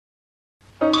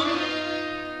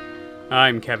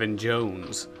I'm Kevin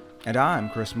Jones. And I'm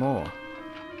Chris Moore.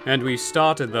 And we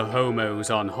started the Homos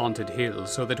on Haunted Hill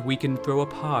so that we can throw a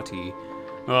party.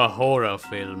 A horror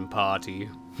film party.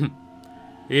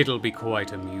 It'll be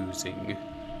quite amusing.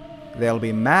 There'll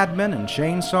be madmen and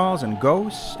chainsaws and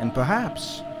ghosts and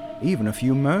perhaps even a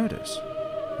few murders.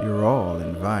 You're all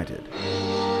invited.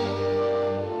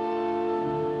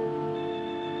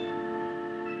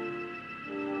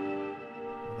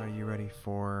 Are you ready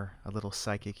for a little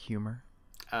psychic humor?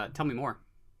 Tell me more.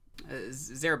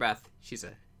 Zarabeth, she's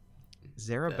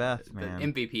Zarabeth, man. the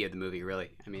MVP of the movie,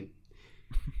 really. I mean...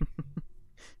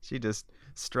 She just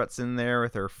struts in there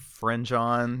with her fringe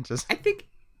on. I think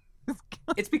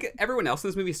it's because everyone else in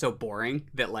this movie is so boring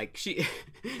that, like, she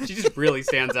just really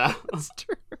stands out. That's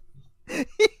true.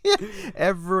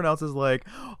 Everyone else is like,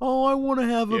 oh, I want to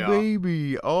have a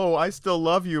baby. Oh, I still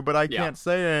love you, but I can't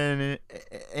say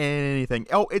anything.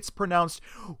 Oh, it's pronounced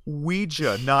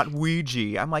Ouija, not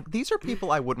Ouija. I'm like, these are people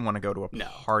I wouldn't want to go to a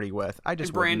party with. I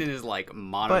just Brandon wouldn't. is like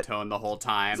monotone the whole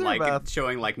time, like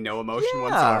showing like no emotion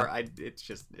Yeah. whatsoever.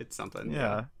 It's something.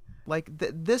 Yeah. Like,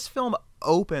 this film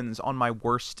opens on my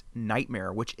worst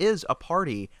nightmare, which is a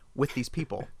party with these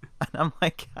people. And I'm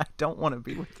like, I don't want to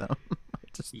be with them.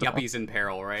 Yuppies in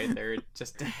peril, right? They're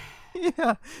just...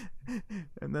 Yeah.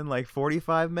 And then, like,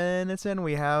 45 minutes in,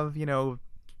 we have,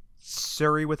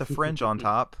 Surrey with a fringe on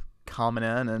top coming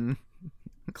in and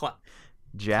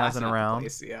jazzing around.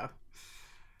 Place, yeah.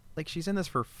 Like, she's in this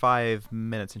for 5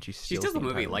 minutes and she does the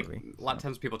movie. Like, a lot of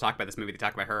times people talk about this movie, they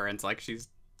talk about her, and it's like she's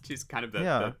kind of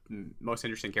the most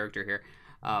interesting character here.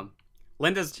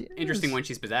 Linda's interesting when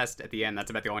she's possessed at the end. That's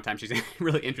about the only time she's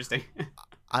really interesting.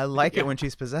 I like it when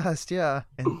she's possessed, yeah.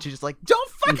 And she's just like, don't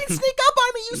fucking sneak up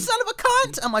on me, you son of a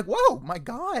cunt! I'm like, whoa, my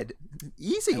God.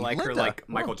 Easy, I like Linda. her, like,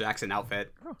 Michael Jackson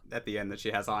outfit at the end that she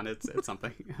has on. It's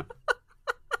something.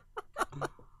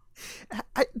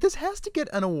 This has to get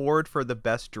an award for the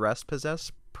best dressed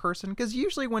possessed person, because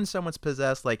usually when someone's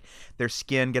possessed, like, their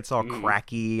skin gets all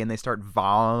cracky and they start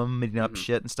vomiting up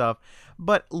shit and stuff.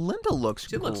 But Linda looks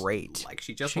great. Like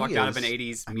she just walked out of an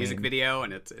 80s music video,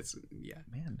 and it's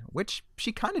man, which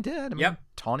she kind of did. I mean,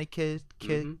 Tawny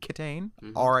Kitaen,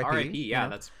 R.I.P. R.I.P. Yeah,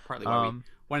 that's partly why we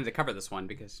wanted to cover this one,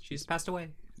 because she's passed away.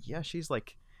 Yeah, she's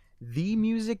like the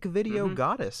music video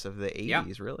goddess of the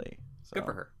 80s, really. So. Good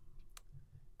for her.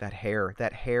 That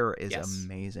hair is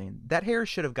amazing. That hair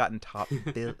should have gotten top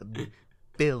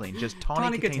billing. Just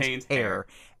Tawny Kitaen's hair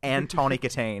and Tawny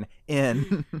Kitaen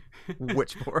in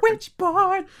Witchboard.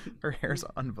 Witchboard! Her hair's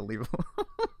unbelievable.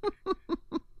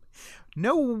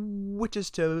 No witches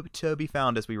to be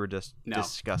found, as we were just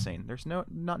discussing. There's not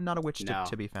a witch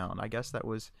to be found. I guess that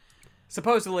was...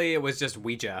 Supposedly it was just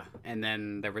Ouija, and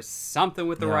then there was something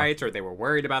with the rights, or they were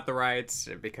worried about the rights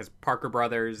because Parker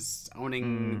Brothers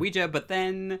owning Ouija, but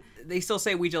then they still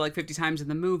say Ouija like 50 times in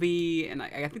the movie, and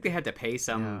I think they had to pay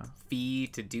some fee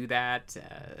to do that.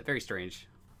 Very strange.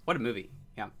 What a movie.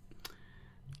 Yeah.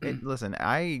 Listen,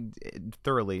 I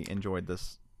thoroughly enjoyed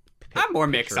this. I'm more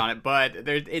mixed on it, but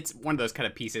it's one of those kind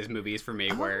of pieces movies for me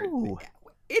where...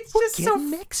 It's just so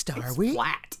mixed, are we?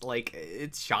 Flat. Like,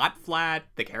 it's shot flat.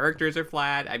 The characters are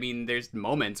flat. I mean, there's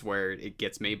moments where it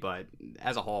gets me, but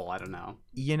as a whole, I don't know.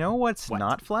 You know what's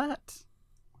not flat?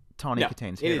 Tawny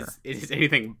Kitaen's hair. It is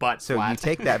anything but so flat. So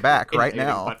you take that back right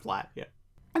now. But flat, yeah.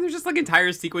 And there's just like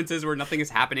entire sequences where nothing is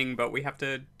happening, but we have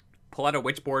to pull out a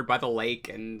witchboard by the lake,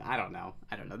 and I don't know.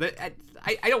 I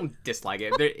don't dislike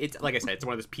it. It's like I said, it's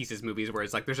one of those pieces movies where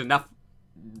it's like there's enough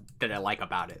that I like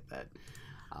about it that.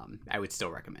 I would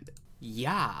still recommend it.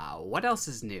 Yeah, what else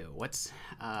is new? What's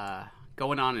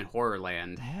going on in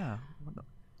Horrorland? Yeah.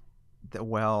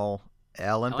 Well,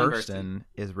 Ellen Burstyn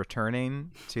is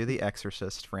returning to the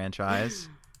Exorcist franchise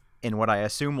in what I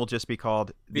assume will just be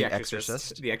called The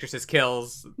Exorcist. The Exorcist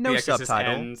kills. No the Exorcist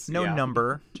subtitle. Ends. No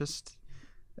number. Just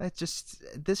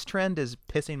this trend is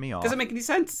pissing me off. Doesn't make any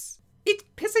sense. It's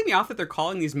pissing me off that they're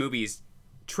calling these movies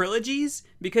trilogies,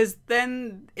 because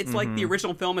then it's like the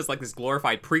original film is like this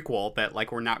glorified prequel that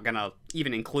like we're not gonna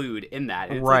even include in that.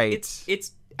 And it's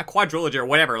it's a quadrilogy or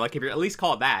whatever. Like if you at least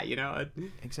call it that,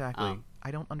 Exactly.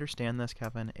 I don't understand this,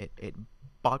 Kevin. It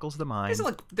boggles the mind. Is it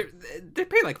like they're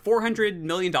paying like $400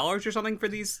 million or something for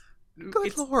these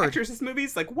Good Lord. Exorcist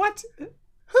movies? Like what?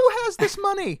 Who has this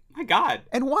money? My God.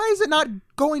 And why is it not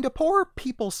going to poor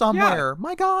people somewhere?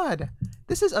 My God.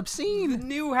 This is obscene. The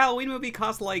new Halloween movie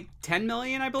cost like $10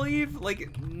 million, I believe.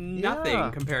 Like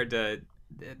nothing compared to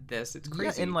this. It's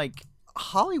crazy. Yeah, in like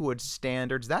Hollywood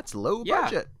standards, that's low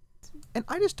budget. And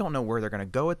I just don't know where they're going to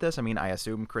go with this. I mean, I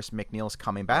assume Chris McNeil's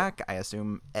coming back. I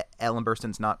assume Ellen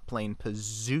Burstyn's not playing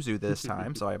Pazuzu this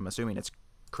time, so I'm assuming it's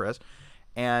Chris.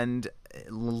 And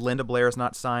Linda Blair's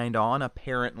not signed on,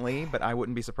 apparently, but I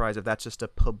wouldn't be surprised if that's just a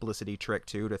publicity trick,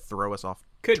 too, to throw us off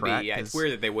Could track. be, yeah. It's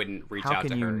weird that they wouldn't reach out to her. How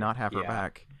can you not have her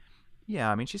back? Yeah,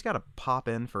 I mean, she's got to pop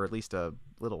in for at least a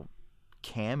little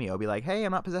cameo. Be like, hey,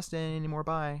 I'm not possessed anymore,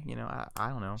 bye. You know, I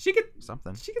don't know. She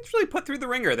gets really put through the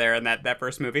ringer there in that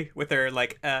first movie with her,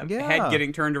 like, head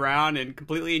getting turned around and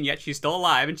completely, and yet she's still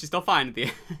alive and she's still fine at the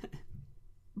end.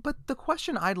 But the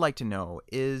question I'd like to know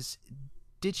is,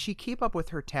 did she keep up with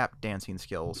her tap dancing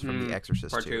skills from The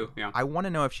Exorcist Part 2? 2, yeah. I want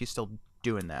to know if she's still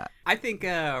doing that. I think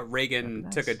Reagan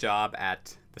took a job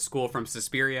at the school from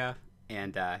Suspiria,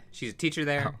 and she's a teacher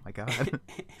there. Oh, my God.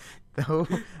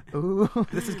 Ooh,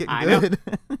 this is getting good.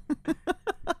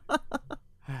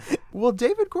 Well,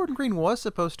 David Gordon Green was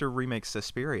supposed to remake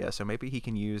Suspiria, so maybe he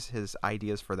can use his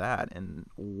ideas for that and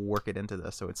work it into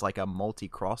this, so it's like a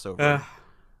multi-crossover.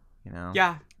 You know,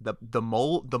 yeah, the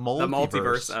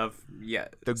multiverse of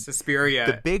Suspiria,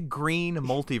 the big green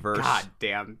multiverse. God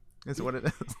damn, is what it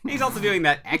is. He's also doing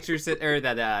that Exorcist or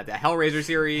that the Hellraiser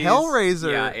series.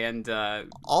 Hellraiser, yeah, and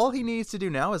all he needs to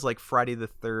do now is like Friday the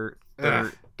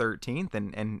 13th,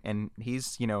 and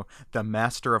he's the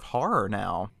master of horror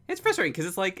now. It's frustrating because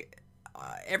it's like.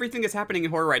 Everything that's happening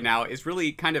in horror right now is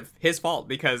really kind of his fault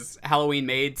because Halloween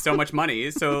made so much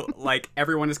money. So, like,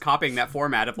 everyone is copying that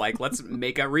format of, like, let's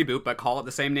make a reboot, but call it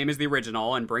the same name as the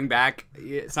original and bring back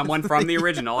someone from the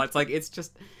original. It's like, it's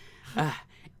just...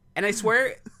 And I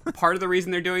swear, part of the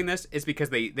reason they're doing this is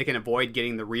because they can avoid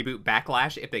getting the reboot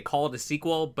backlash if they call it a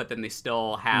sequel, but then they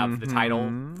still have the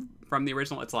title from the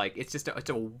original. It's like it's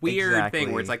a weird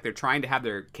thing where it's like they're trying to have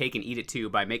their cake and eat it too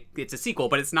by it's a sequel,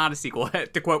 but it's not a sequel.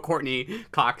 To quote Courtney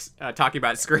Cox talking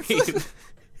about Scream.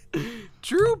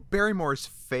 Drew Barrymore's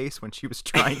face when she was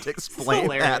trying to explain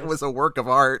that was a work of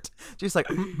art. She's like,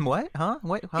 what? Huh?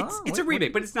 What? Huh? It's a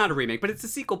remake, but it's not a remake. But it's a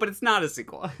sequel, but it's not a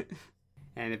sequel.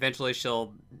 And eventually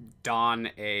she'll don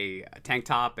a tank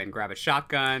top and grab a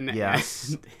shotgun.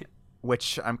 Yes.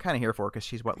 Which I'm kind of here for because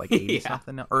she's,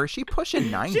 80-something now? Or is she pushing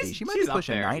 90? She might be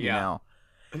pushing 90 now.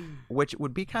 Which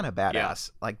would be kind of badass.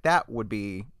 Yeah. Like, that would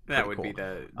be That would cool. be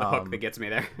the hook that gets me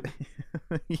there.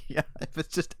 Yeah, if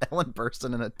it's just Ellen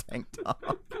Burstyn in a tank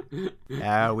top.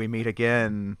 We meet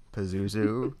again,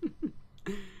 Pazuzu.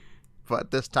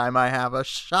 But this time I have a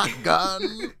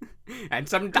shotgun. And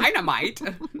some dynamite.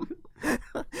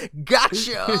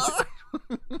 Gotcha!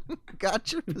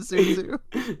 Gotcha, Pazuzu.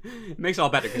 It makes it all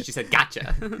better because she said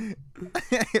gotcha.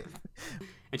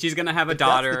 And she's going to have a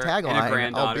daughter and a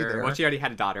granddaughter. Well, she already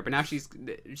had a daughter, but now she's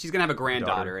going to have a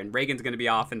granddaughter, and Reagan's going to be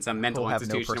off in some mental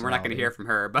institution, and we're not going to hear from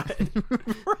her. But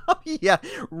yeah,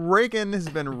 Reagan has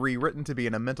been rewritten to be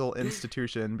in a mental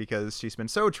institution because she's been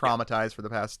so traumatized for the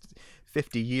past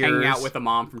 50 years. Hanging out with a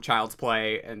mom from Child's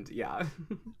Play, and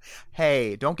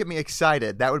Hey, don't get me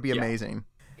excited. That would be amazing.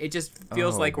 It just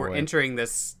feels like we're entering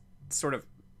this sort of...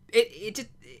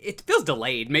 It feels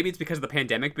delayed. Maybe it's because of the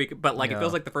pandemic, but it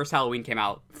feels like the first Halloween came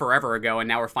out forever ago, and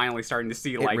now we're finally starting to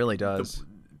see it really does.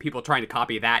 People trying to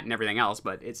copy that and everything else.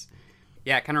 But it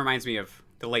kind of reminds me of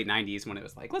the late 90s when it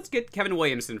was like, let's get Kevin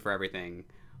Williamson for everything.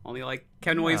 Only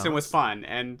Kevin Williamson was fun,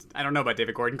 and I don't know about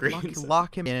David Gordon Green.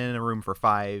 Lock him in a room for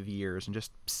 5 years and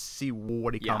just see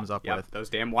what he comes up with. Those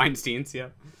damn Weinsteins, yeah.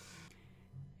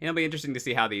 It'll be interesting to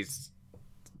see how these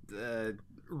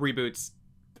reboots,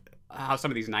 how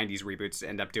some of these 90s reboots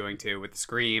end up doing too with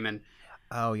Scream. And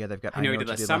they've got... I know he did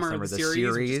the summer of the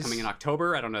series, which is coming in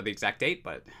October. I don't know the exact date,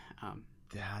 but...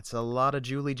 That's a lot of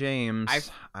Julie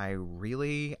James. I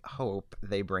really hope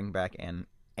they bring back Anne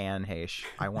Heche.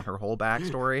 I want her whole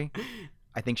backstory.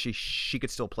 I think she could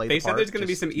still play the part. They said there's going to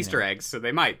be some Easter eggs, so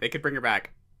they could bring her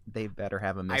back. They better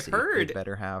have a Missy. I've heard they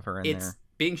better have her in it's there.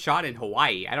 Being shot in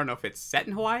Hawaii. I don't know if it's set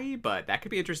in Hawaii, but that could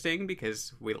be interesting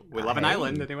because we love an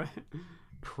island anyway.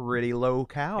 Pretty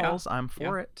locales. I'm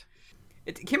for it.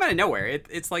 It came out of nowhere.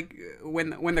 It's like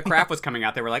when The Craft was coming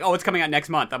out, they were like, "Oh, it's coming out next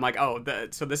month." I'm like, "Oh,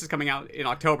 so this is coming out in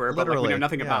October," but we know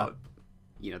nothing about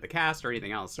the cast or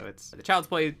anything else. So it's the Child's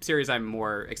Play series I'm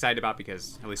more excited about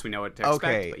because at least we know what to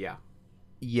expect. But yeah.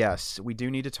 Yes, we do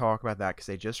need to talk about that because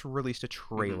they just released a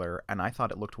trailer, and I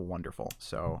thought it looked wonderful,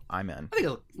 so I'm in. I think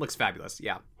it looks fabulous,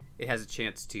 yeah. It has a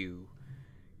chance to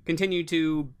continue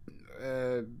to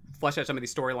flesh out some of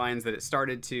these storylines that it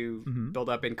started to build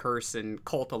up in Curse and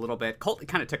Cult a little bit. Cult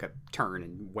kind of took a turn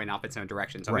and went off its own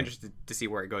direction, so I'm interested to see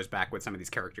where it goes back with some of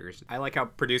these characters. I like how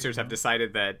producers have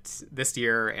decided that this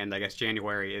year, and I guess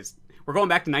January, we're going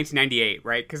back to 1998,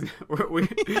 right? Because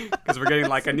we're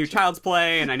getting a new Child's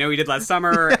Play, and I know he did last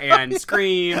summer, and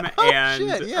Scream, and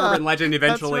Urban Legend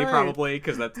eventually, probably,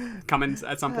 because that's coming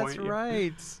at some point. That's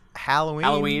right.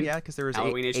 Halloween, yeah, because there was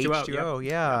Halloween H2O,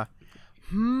 yeah.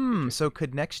 So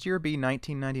could next year be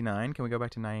 1999? Can we go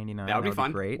back to 1999? That would be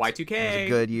fun. Great. Y2K. That was a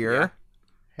good year. Yeah.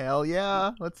 Hell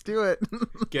yeah, let's do it.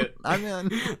 I'm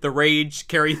in. The Rage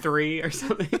Carrie 3 or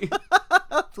something.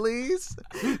 Please.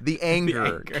 The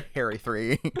anger. Carrie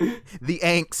 3. The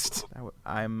angst.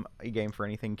 I'm a game for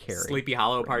anything Carrie. Sleepy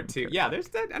Hollow Part 2. Yeah, there's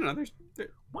that. I don't know. There's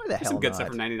Why the hell some good not? stuff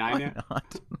from 99. Why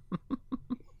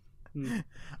not?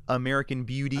 American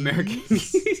Beauty.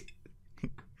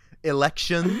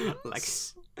 Election.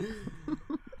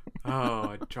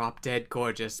 Oh, Drop Dead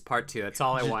Gorgeous Part 2. That's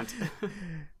all I want.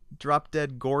 Drop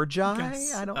Dead Gorgi?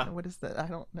 Yes. I don't know. What is that? I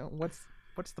don't know. What's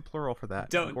the plural for that?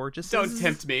 Gorgeous? Don't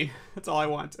tempt me. That's all I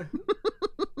want.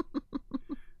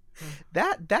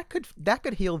 That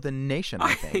could heal the nation,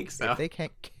 I think so. If they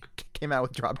came out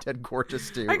with Drop Dead Gorgeous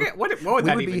 2. What would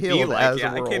that even be like? As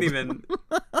Yeah, a world. I can't even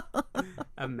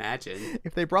imagine.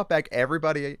 If they brought back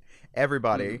everybody,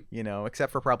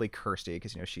 except for probably Kirsty,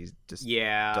 because she just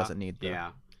doesn't need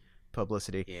the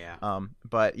publicity. Yeah.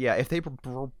 But yeah, if they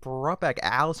brought back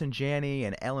Allison Janney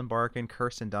and Ellen Barkin,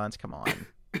 Kirsten Dunst, come on,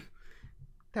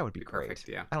 that would be great. Perfect,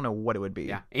 yeah. I don't know what it would be.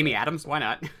 Yeah, Amy Adams, why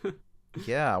not?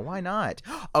 Yeah, why not?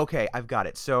 Okay, I've got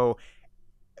it. So,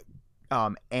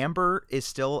 Amber is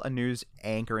still a news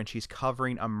anchor, and she's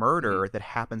covering a murder that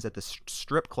happens at the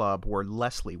strip club where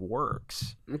Leslie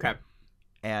works. Okay.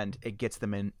 And it gets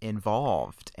them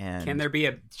involved. And can there be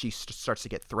she starts to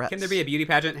get threats. Can there be a beauty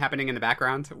pageant happening in the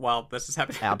background while this is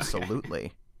happening? Absolutely.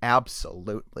 Okay.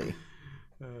 Absolutely.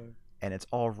 And it's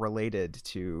all related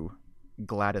to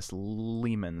Gladys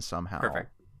Lehman somehow.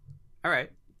 Perfect. All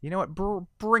right. You know what?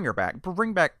 Bring her back.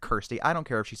 Bring back Kirsty. I don't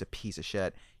care if she's a piece of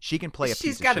shit. She can play a piece of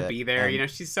shit. She's got to be there.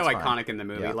 She's so iconic in the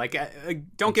movie. Yeah. Like,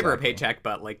 don't give her a paycheck,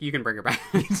 but like, you can bring her back.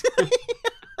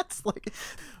 It's like,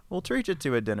 we'll treat you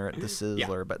to a dinner at the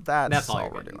Sizzler, but that's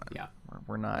all we're doing. Yeah.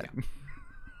 We're not. Yeah.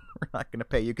 We're not going to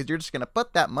pay you because you're just going to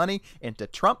put that money into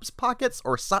Trump's pockets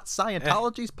or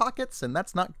Scientology's pockets, and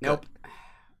that's not good. Nope.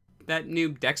 That new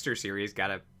Dexter series got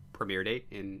a premiere date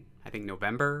in, I think,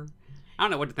 November. I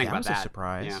don't know what to think about that. That was a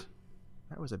surprise. Yeah.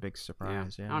 That was a big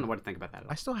surprise. Yeah. I don't know what to think about that at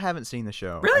all. I still haven't seen the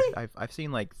show. Really? I've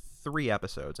seen like 3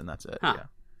 episodes, and that's it. Huh.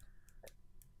 Yeah.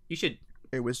 You should.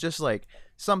 It was just like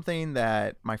something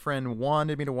that my friend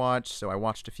wanted me to watch, so I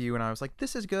watched a few, and I was like,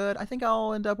 "This is good. I think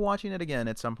I'll end up watching it again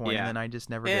at some point." And then I just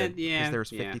never did because there's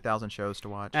 50,000 shows to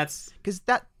watch. That's because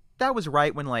that was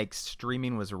right when like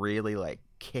streaming was really like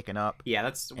kicking up. Yeah,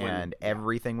 that's when and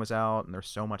everything was out, and there's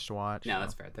so much to watch. No,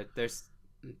 that's fair. There's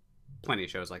plenty of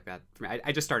shows like that.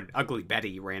 I just started Ugly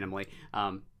Betty randomly.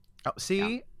 That's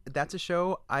a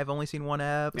show I've only seen 1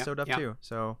 episode of too,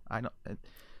 so I don't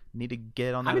need to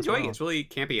get on that. I'm enjoying it. It's really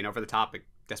campy and over the top,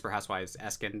 Desperate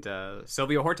Housewives-esque, and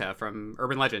Sylvia Horta from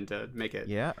Urban Legend to make it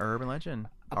Urban Legend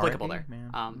applicable R.I.P., there.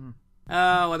 Man.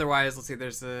 Otherwise, let's see.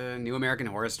 There's a new American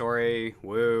Horror Story.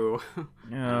 Woo.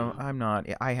 No, I'm not.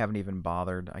 I haven't even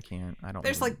bothered. I can't. I don't.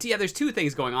 There's 2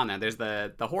 things going on there. There's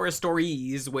the Horror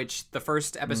Stories, which the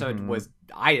first episode was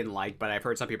I didn't like, but I've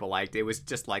heard some people liked. It was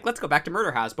just like, let's go back to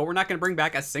Murder House, but we're not going to bring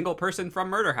back a single person from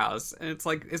Murder House. And it's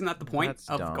like, isn't that the point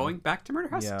of going back to Murder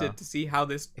House to see how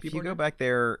this? If you go back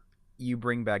there, you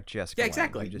bring back Jessica. Yeah,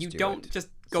 exactly. Lange. You don't just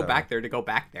go back there to go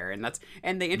back there,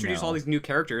 and they introduce all these new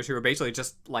characters who are basically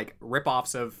just like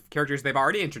rip-offs of characters they've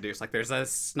already introduced. Like there's a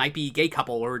snipey gay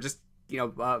couple who are just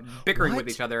bickering with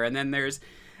each other, and then there's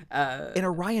in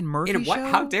a Ryan Murphy show.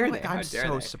 How dare they? I'm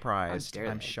so surprised.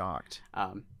 I'm shocked.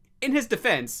 In his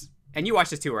defense, and you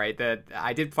watched this too, right? That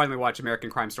I did finally watch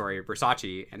American Crime Story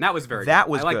Versace, and that was very good. I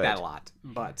like that a lot.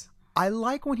 But I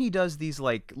like when he does these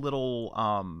like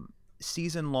little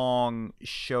season-long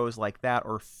shows like that,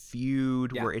 or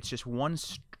Feud, where it's just one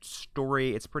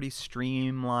story. It's pretty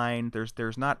streamlined.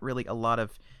 There's not really a lot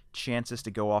of chances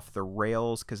to go off the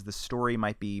rails because the story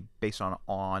might be based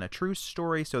on a true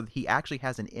story, so he actually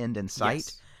has an end in sight.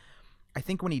 Yes. I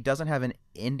think when he doesn't have an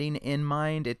ending in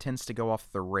mind, it tends to go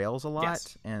off the rails a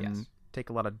lot and take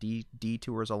a lot of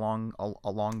detours along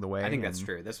the way. I think that's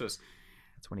true. That's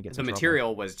when he gets the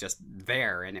material was just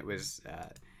there, and it was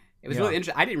really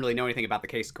interesting. I didn't really know anything about the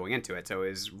case going into it, so it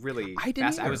was really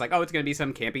fast. I was like, oh, it's going to be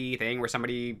some campy thing where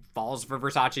somebody falls for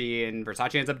Versace and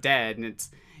Versace ends up dead, and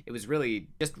it was really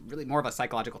more of a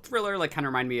psychological thriller, like kind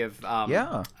of remind me of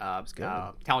Talented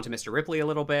Mr. Ripley a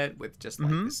little bit, with just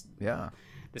like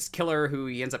this killer who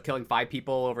he ends up killing 5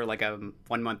 people over like a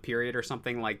 1-month period or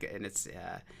something, like, and it's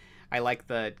I like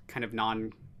the kind of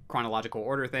non-chronological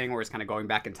order thing where it's kind of going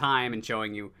back in time and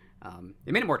showing you.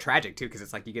 It made it more tragic too, because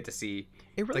it's like you get to see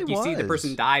you see the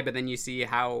person die, but then you see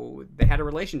how they had a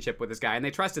relationship with this guy and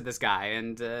they trusted this guy,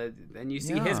 and then you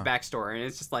see his backstory, and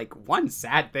it's just like one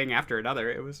sad thing after another.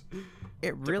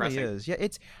 It really is. Yeah,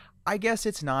 I guess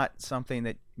it's not something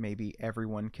that maybe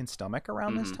everyone can stomach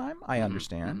around this time. I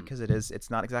understand, because it's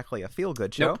not exactly a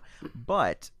feel-good show,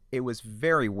 but it was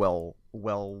very well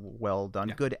done.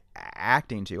 Yeah. Good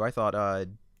acting too. I thought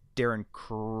Darren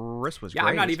Criss was great.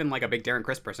 I'm not even like a big Darren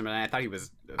Criss person, but I thought he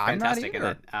was fantastic in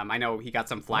it. I know he got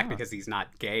some flack because he's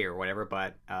not gay or whatever,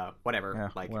 but whatever. Yeah,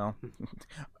 like, well,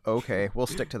 okay, we'll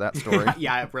stick to that story.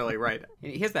 Yeah, really, right.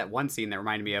 He has that one scene that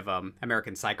reminded me of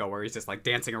American Psycho, where he's just like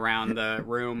dancing around the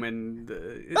room and.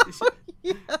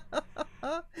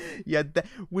 Yeah,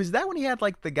 was that when he had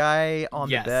like the guy on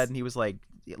the bed and he was like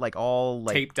all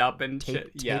like taped up and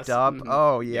taped up?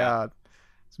 Oh yeah,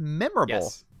 it's memorable.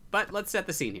 Yes. But let's set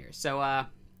the scene here. So,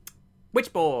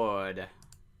 Witchboard.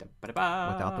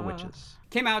 Without the witches.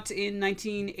 Came out in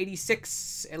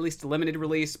 1986, at least a limited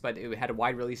release, but it had a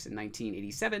wide release in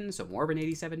 1987, so more of an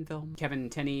 87 film. Kevin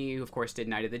Tenney, who of course did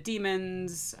Night of the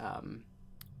Demons.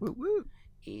 Woo woo.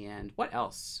 And what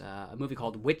else? A movie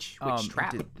called Witch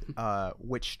Trap.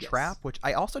 Witch Trap, which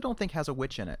I also don't think has a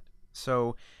witch in it.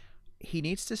 So he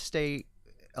needs to stay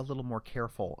a little more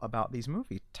careful about these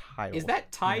movie titles. Is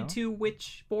that tied to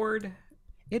Witchboard?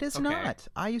 It is not.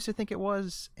 I used to think it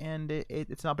was, and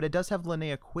it's not, but it does have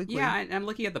Linnea Quigley. Yeah, I'm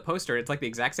looking at the poster. It's like the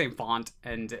exact same font,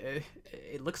 and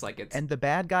it looks like it's... And the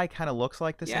bad guy kind of looks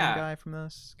like the same guy from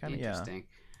this. Interesting.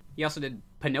 He also did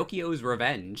Pinocchio's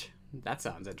Revenge. That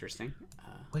sounds interesting.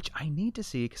 Which I need to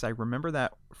see, because I remember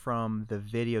that from the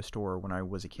video store when I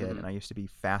was a kid, and I used to be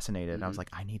fascinated. I was like,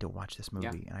 I need to watch this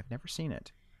movie, and I've never seen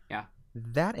it. Yeah.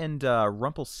 That and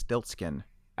Rumpelstiltskin.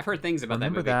 I've heard things about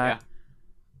that movie. That? Yeah.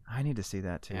 I need to see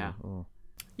that too. Yeah.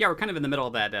 Yeah, we're kind of in the middle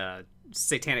of that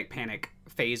satanic panic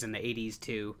phase in the 80s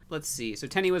too. Let's see. So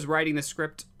Tenney was writing the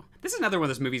script. This is another one of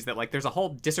those movies that like there's a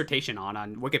whole dissertation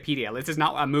on Wikipedia. This is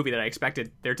not a movie that I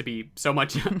expected there to be so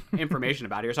much information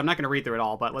about here, so I'm not going to read through it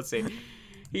all, but let's see.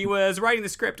 He was writing the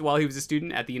script while he was a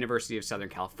student at the University of Southern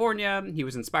California. He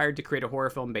was inspired to create a horror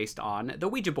film based on the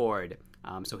Ouija board.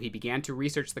 So he began to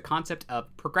research the concept of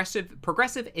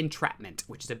progressive entrapment,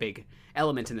 which is a big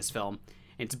element in this film.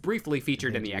 And it's briefly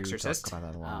featured in The Exorcist. Talk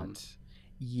about that a lot.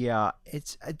 Yeah,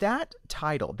 it's that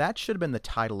title. That should have been the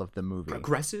title of the movie.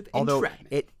 Progressive Entrapment.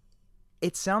 Although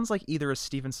it sounds like either a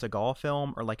Steven Seagal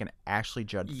film or like an Ashley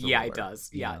Judd thriller. Yeah, it does.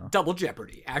 Yeah, Double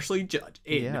Jeopardy. Ashley Judd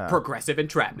in Progressive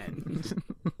Entrapment.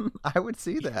 I would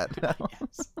see that.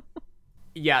 Yes.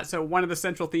 Yeah, so one of the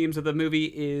central themes of the movie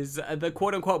is the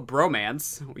quote-unquote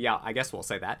bromance, yeah, I guess we'll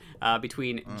say that,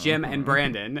 between Jim and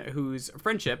Brandon, whose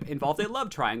friendship involved a love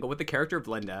triangle with the character of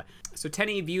Linda. So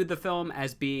Tenney viewed the film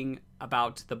as being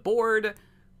about the board,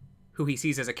 who he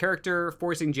sees as a character,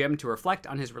 forcing Jim to reflect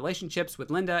on his relationships with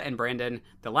Linda and Brandon,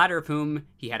 the latter of whom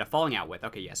he had a falling out with.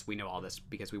 Okay, yes, we know all this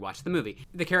because we watched the movie.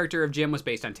 The character of Jim was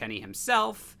based on Tenney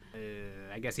himself.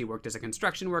 I guess he worked as a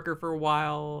construction worker for a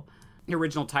while. The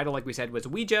original title, like we said, was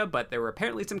Ouija, but there were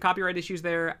apparently some copyright issues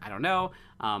there. I don't know.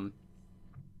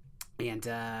 They had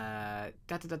to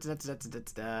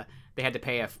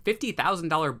pay a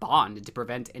 $50,000 bond to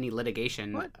prevent any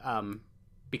litigation.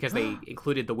 Because they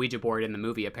included the Ouija board in the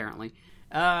movie, apparently.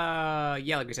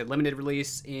 Yeah, like we said, limited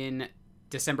release in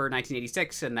December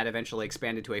 1986, and that eventually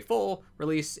expanded to a full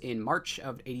release in March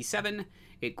of 87.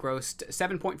 It grossed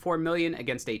 $7.4 million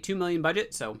against a $2 million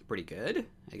budget, so pretty good.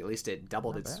 At least it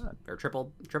doubled or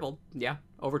tripled,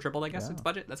 over tripled, I guess, its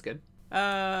budget. That's good.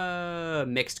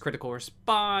 Mixed critical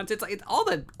response. It's like all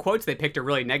the quotes they picked are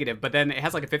really negative, but then it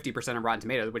has like a 50% on Rotten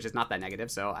Tomatoes, which is not that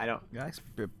negative. So I don't. Yeah,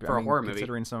 for a horror movie,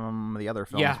 considering some of the other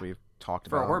films we've talked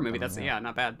about for a horror movie, that's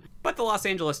not bad. But the Los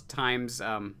Angeles Times,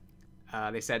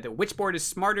 they said that Witchboard is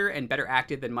smarter and better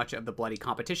acted than much of the bloody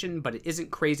competition, but it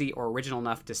isn't crazy or original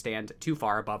enough to stand too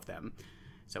far above them.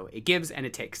 So it gives and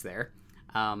it takes there.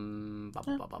 Blah blah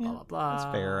blah blah blah blah.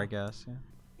 That's fair, I guess.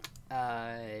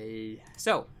 Yeah.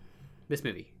 So. This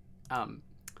movie.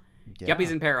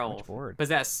 Yuppies in Peril.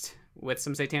 Possessed with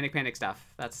some satanic panic stuff.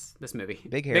 That's this movie.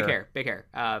 Big hair. Big hair.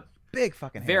 Big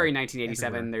fucking hair. Very 1987.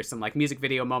 Everywhere. There's some like music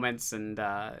video moments, and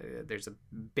there's a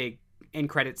big end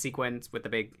credit sequence with the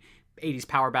big 80s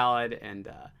power ballad, and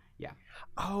yeah.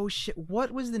 Oh shit!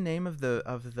 What was the name of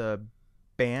the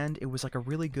band? It was like a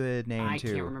really good name too.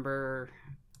 I can't remember.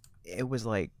 It was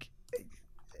like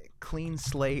Clean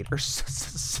Slate or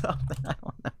something. I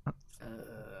don't know.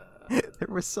 There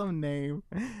was some name.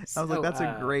 I was like, that's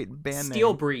a great band name.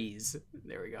 Steel Breeze.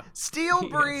 There we go. Steel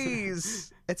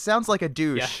Breeze! It sounds like a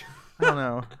douche. Yeah. I don't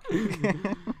know.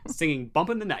 Singing Bump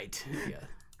in the Night.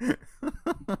 Yeah.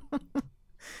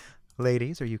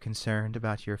 Ladies, are you concerned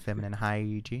about your feminine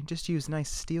hygiene? Just use nice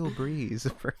Steel Breeze.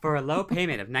 For a low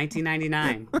payment of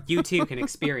 $19.99, you too can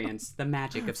experience the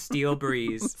magic of Steel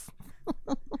Breeze.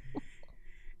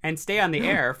 And stay on the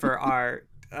air for our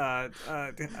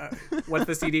what's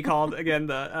the CD called again?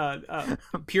 The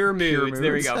Pure Moods.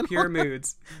 There we go. Pure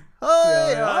Moods.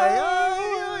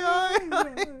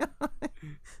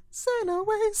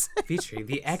 Featuring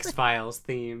the X-Files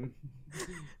theme.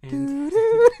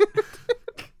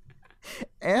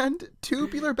 And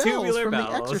Tubular Bells from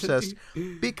The Exorcist.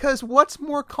 Because what's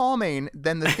more calming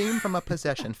than the theme from a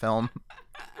possession film?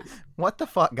 What the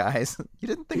fuck, guys? You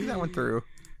didn't think that one through.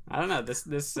 I don't know.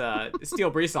 This Steel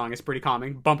Breeze song is pretty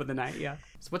calming. Bump of the night, yeah.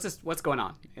 So what's going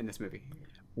on in this movie?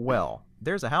 Well,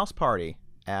 there's a house party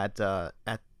at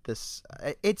this.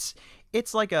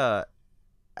 It's like a.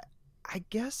 I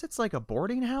guess it's like a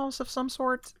boarding house of some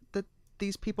sort that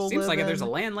these people Seems live like in. There's a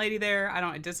landlady there.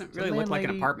 It doesn't really look like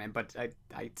an apartment, but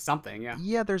something, yeah.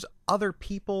 Yeah, there's other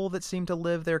people that seem to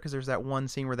live there because there's that one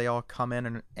scene where they all come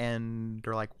in and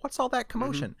they're like, "What's all that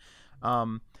commotion?"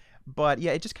 But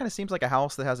yeah, it just kind of seems like a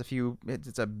house that has a few.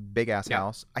 It's a big ass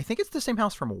house. I think it's the same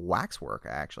house from Waxwork,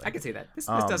 actually. I can see that. This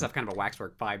does have kind of a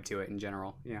Waxwork vibe to it in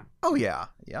general. Yeah. Oh yeah.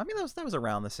 I mean, that was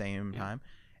around the same time,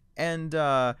 and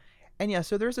yeah.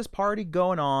 So there's this party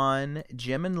going on.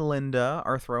 Jim and Linda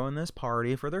are throwing this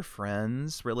party for their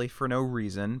friends, really for no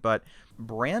reason. But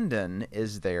Brandon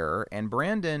is there, and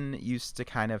Brandon used to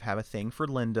kind of have a thing for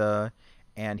Linda.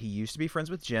 And he used to be friends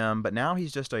with Jim, but now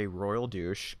he's just a royal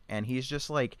douche, and he's just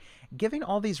like giving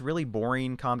all these really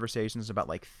boring conversations about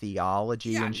like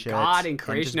theology and shit, God and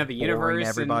creation of the universe.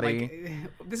 Everybody, and,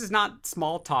 like, this is not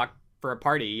small talk for a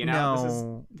party, you know. This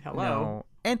is hello. No.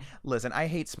 And listen, I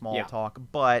hate small talk,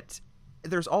 but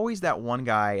there's always that one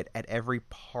guy at every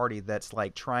party that's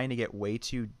like trying to get way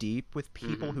too deep with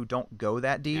people who don't go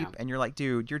that deep, and you're like,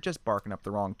 dude, you're just barking up the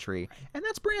wrong tree. And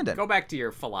that's Brandon. Go back to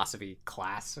your philosophy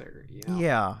class, or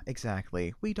Yeah,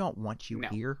 exactly. We don't want you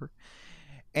here.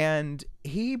 And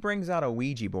he brings out a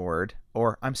Ouija board,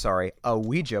 or I'm sorry, a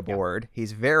Ouija board.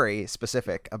 He's very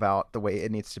specific about the way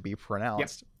it needs to be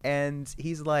pronounced. And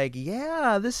he's like,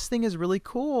 yeah, this thing is really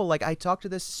cool. Like, I talked to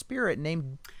this spirit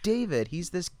named David.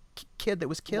 He's this kid that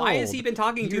was killed. Why has he been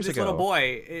talking to this little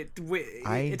boy?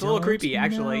 It's a little creepy,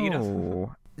 actually.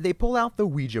 They pull out the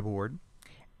Ouija board,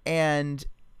 and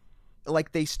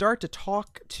like they start to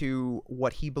talk to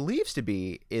what he believes to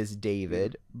be is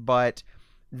David, but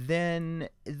then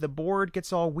the board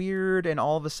gets all weird, and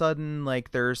all of a sudden,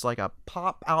 like, there's like a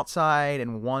pop outside,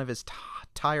 and one of his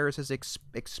tires has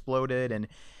exploded, and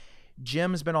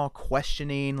Jim's been all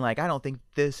questioning, like, I don't think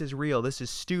this is real. This is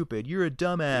stupid. You're a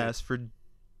dumbass for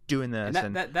doing this.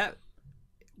 And that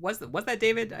was that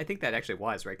David? I think that actually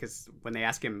was, right? Because when they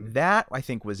ask him, that I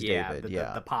think was David.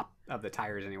 The pop of the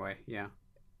tires, anyway. Yeah,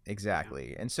 exactly.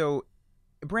 Yeah. And so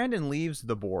Brandon leaves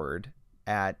the board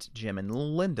at Jim and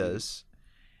Linda's,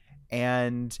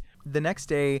 and the next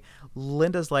day,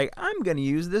 Linda's like, "I'm going to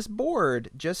use this board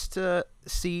just to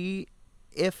see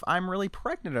if I'm really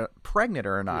pregnant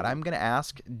or not. I'm going to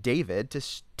ask David to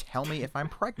tell me if I'm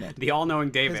pregnant." The all-knowing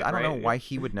David. I don't know why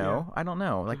he would know. Yeah. I don't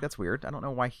know. Like, that's weird. I don't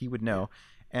know why he would know.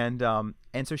 And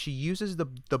so she uses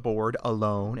the board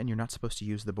alone, and you're not supposed to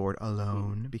use the board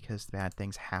alone because bad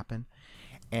things happen.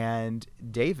 And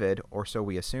David, or so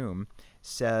we assume,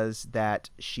 says that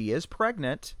she is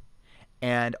pregnant,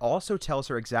 and also tells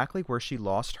her exactly where she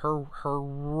lost her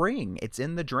ring. It's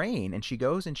in the drain. And she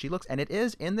goes and she looks, and it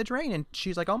is in the drain. And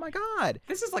she's like, oh my God.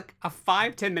 This is like a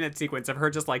 5-10 minute sequence of her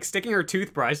just like sticking her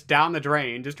toothbrush down the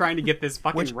drain, just trying to get this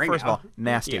fucking ring first out. Of all,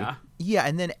 nasty. Yeah,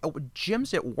 and then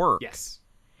Jim's at work. Yes.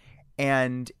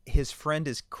 And his friend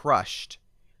is crushed.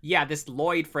 Yeah, this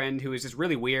Lloyd friend who is just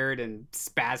really weird and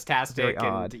spastastic. Very and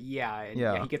odd.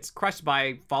 Yeah, he gets crushed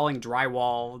by falling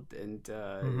drywall,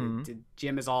 and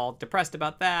Jim is all depressed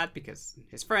about that because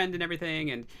his friend and everything,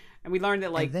 and we learn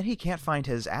that, like, and then he can't find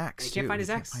his axe. He can't find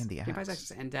his axe. Can't find the axe.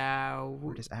 And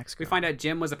where does axe go? We find out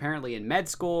Jim was apparently in med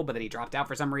school, but then he dropped out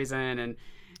for some reason, and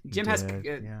Jim has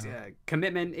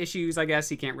commitment issues, I guess.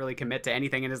 He can't really commit to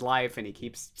anything in his life, and he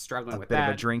keeps struggling with that. A bit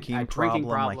of a drinking problem,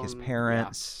 like his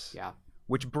parents. Yeah.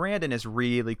 Which Brandon is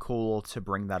really cool to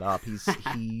bring that up.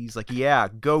 He's like, yeah,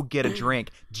 go get a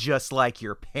drink, just like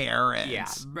your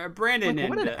parents. Yeah, Brandon like,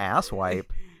 what an asswipe.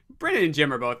 Brandon and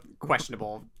Jim are both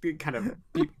questionable kind of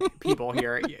people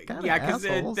here. Yeah,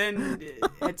 because then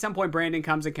at some point Brandon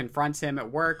comes and confronts him at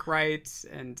work, right?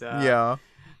 And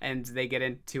and they get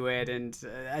into it, and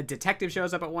a detective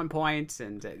shows up at one point,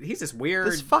 and he's this weird,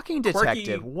 this fucking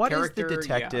detective. What is the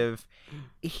detective? Yeah.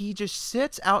 He just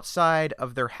sits outside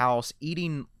of their house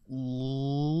eating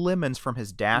lemons from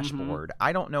his dashboard.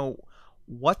 I don't know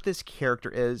what this character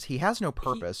is. He has no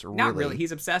purpose, really. Not really.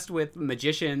 He's obsessed with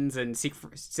magicians and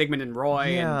Sigmund and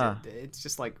Roy, and it's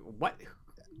just like, what?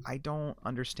 I don't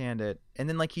understand it. And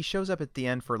then like he shows up at the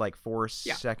end for like 4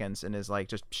 seconds and is like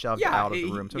just shoved out of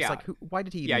the room. So it's like, why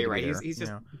did he? Yeah, you're right. He's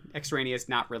just extraneous,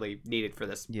 not really needed for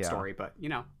this story. But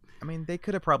I mean, they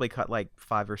could have probably cut like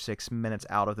 5 or 6 minutes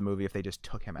out of the movie if they just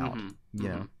took him out.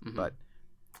 But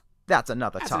that's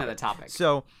another topic.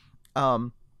 So,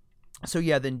 so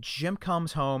yeah, then Jim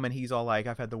comes home and he's all like,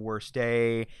 I've had the worst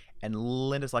day. And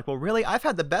Linda's like, well, really, I've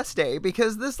had the best day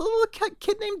because this little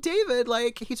kid named David,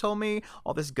 like, he told me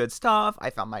all this good stuff. I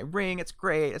found my ring. It's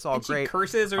great. It's all great. She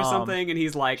curses or something. And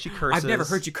he's like, she curses. I've never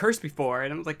heard you curse before.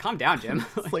 And I was like, calm down, Jim.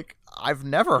 Like, I've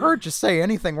never heard you say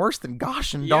anything worse than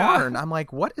gosh and darn. I'm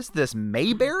like, what is this,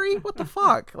 Mayberry? What the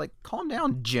fuck? Like, calm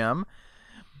down, Jim.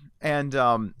 And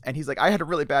he's like, I had a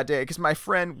really bad day because my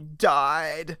friend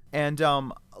died. And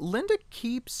Linda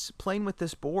keeps playing with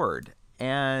this board,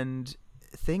 and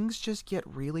things just get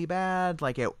really bad.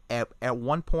 Like at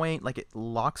one point, like it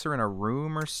locks her in a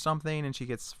room or something, and she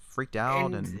gets freaked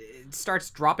out and it starts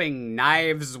dropping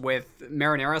knives with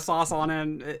marinara sauce on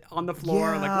the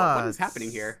floor. Like what is happening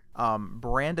here?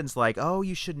 Brandon's like, oh,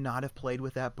 you should not have played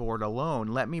with that board alone.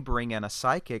 Let me bring in a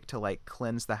psychic to like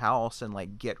cleanse the house and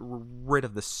like get rid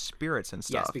of the spirits and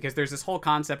stuff. Yes, because there's this whole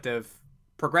concept of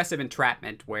progressive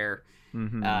entrapment where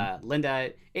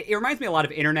Linda, it reminds me a lot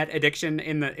of internet addiction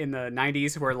in the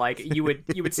 90s, where like you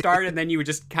would start and then you would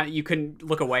just you couldn't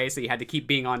look away, so you had to keep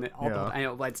being on it all the time. I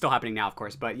know it's still happening now, of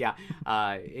course, but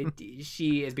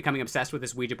she is becoming obsessed with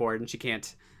this Ouija board and she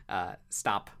can't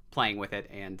stop playing with it,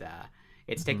 and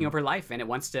it's taking over her life, and it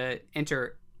wants to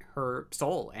enter her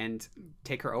soul and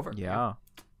take her over.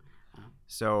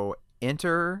 So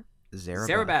enter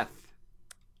Zarabeth,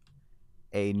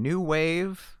 a new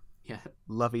wave.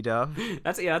 Lovey-dove.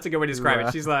 That's a good way to describe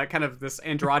it. She's kind of this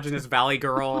androgynous valley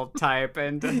girl type,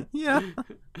 and you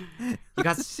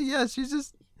got she's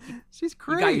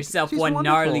great. You got yourself she's one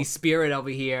wonderful. Gnarly spirit over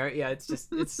here. Yeah, it's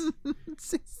just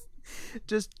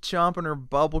just chomping her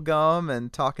bubble gum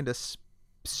and talking to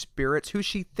spirits who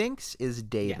she thinks is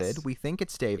David. Yes. We think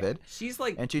it's David. Yeah. She's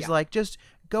like, and she's like, just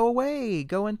go away,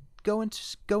 go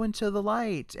into the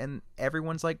light, and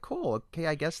everyone's like, cool, okay,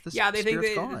 I guess this they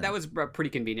think gone. that was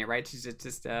pretty convenient, right? She's just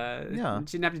she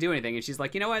didn't have to do anything, and she's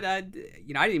like, you know what, I didn't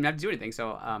even have to do anything,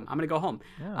 so I'm gonna go home.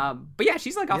 But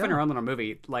she's like off in her own little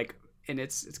movie, like, and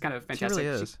it's kind of fantastic. She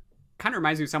really is. She kind of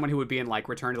reminds me of someone who would be in like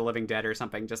Return of the Living Dead or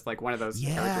something, just like one of those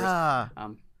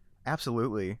characters.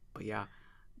 Absolutely. But yeah,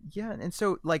 and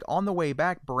so like on the way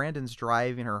back, Brandon's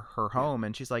driving her home,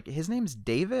 and she's like, his name's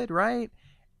David, right?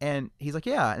 And he's like,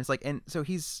 yeah. And it's like, and so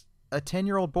he's a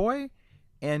 10-year-old boy?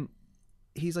 And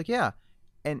he's like, yeah.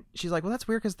 And she's like, well, that's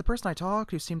weird because the person I talked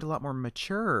to seemed a lot more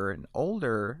mature and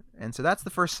older. And so that's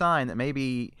the first sign that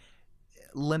maybe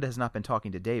Linda has not been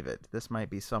talking to David. This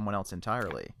might be someone else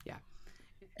entirely. Yeah.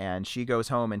 And she goes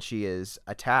home and she is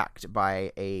attacked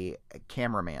by a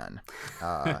cameraman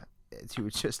who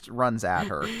just runs at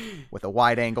her with a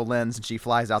wide-angle lens, and she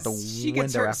flies out the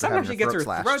window after having her throat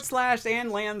slashed. Throat slashed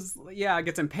and lands,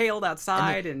 gets impaled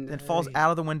outside, and falls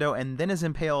out of the window, and then is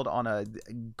impaled on a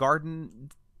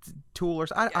garden tool or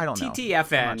something. I don't know.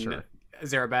 TTFN, sure.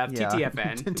 Zarabeth.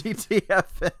 TTFN.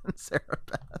 TTFN,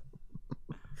 Zarabeth.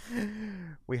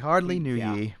 We hardly knew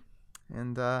ye.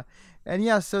 And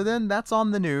yeah, so then that's on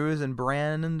the news, and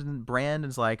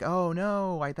Brandon's like, oh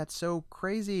no, that's so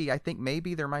crazy. I think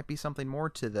maybe there might be something more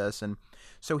to this. And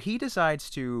so he decides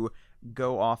to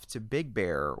go off to Big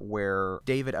Bear, where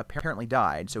David apparently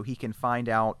died, so he can find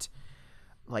out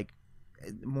like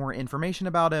more information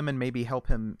about him and maybe help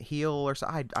him heal or so.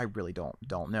 I really don't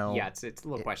know. Yeah, it's a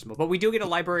little questionable, but we do get a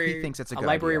library. He thinks it's a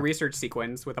library idea. Research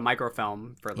sequence with a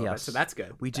microfilm for a little bit, so that's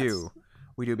good. We do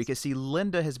because see,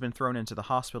 Linda has been thrown into the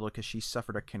hospital because she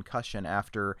suffered a concussion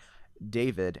after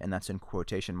David, and that's in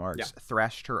quotation marks,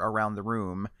 thrashed her around the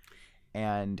room,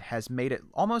 and has made it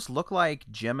almost look like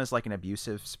Jim is like an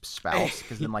abusive spouse,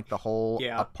 because then like the whole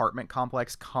apartment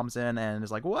complex comes in and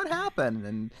is like, what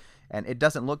happened? And it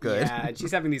doesn't look good. Yeah, and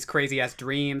she's having these crazy ass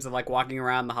dreams of like walking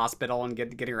around the hospital and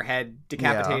getting her head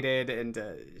decapitated, and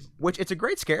which it's a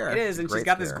great scare. It is, and she's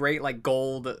got this great like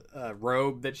gold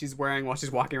robe that she's wearing while she's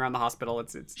walking around the hospital.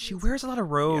 She wears a lot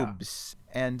of robes,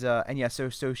 and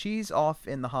so she's off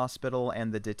in the hospital,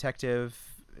 and the detective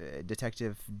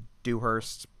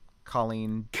Dewhurst,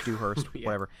 Colleen Dewhurst,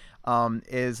 whatever,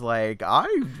 is like, I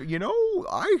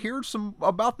hear some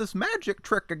about this magic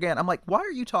trick again. I'm like, why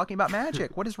are you talking about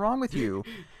magic? What is wrong with you?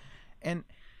 And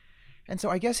And so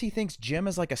I guess he thinks Jim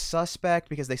is like a suspect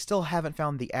because they still haven't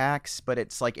found the axe, but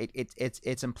it's like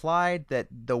it's implied that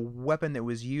the weapon that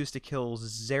was used to kill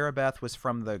Zarabeth was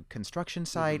from the construction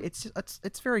site.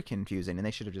 It's very confusing, and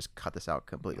they should have just cut this out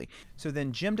completely. So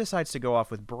then Jim decides to go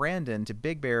off with Brandon to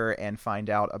Big Bear and find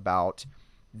out about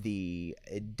the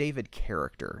David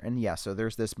character. And yeah, so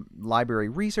there's this library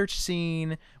research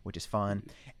scene, which is fun,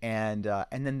 and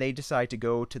then they decide to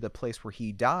go to the place where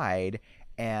he died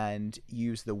and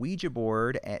use the Ouija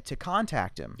board to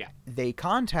contact him. Yeah. They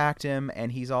contact him,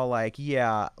 and he's all like,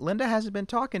 yeah, Linda hasn't been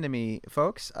talking to me,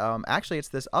 folks. Actually, it's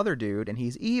this other dude, and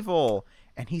he's evil,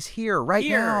 and he's here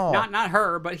now. Not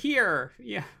her, but here.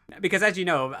 Yeah. Because as you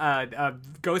know,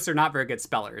 ghosts are not very good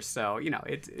spellers, so, you know,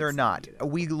 they're not.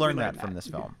 We learned that from this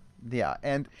film. Yeah,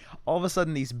 and all of a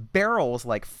sudden, these barrels,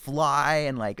 like, fly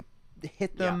and, like,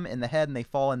 hit them in the head, and they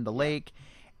fall in the lake.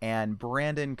 And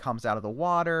Brandon comes out of the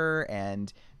water,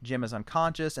 and Jim is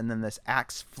unconscious, and then this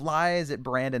axe flies at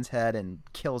Brandon's head and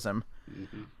kills him.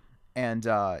 Mm-hmm. And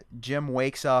Jim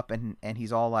wakes up, and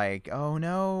he's all like, "Oh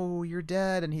no, you're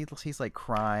dead!" And he's like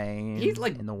crying. He's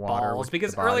like in the water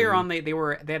because earlier on they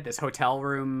had this hotel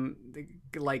room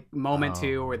like moment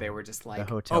too, where they were just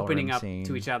like opening up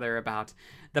to each other about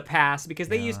the past, because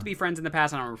they used to be friends in the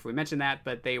past. I don't remember if we mentioned that,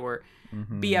 but they were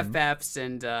BFFs,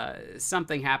 and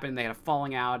something happened. They had a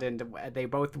falling out, and they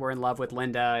both were in love with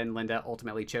Linda, and Linda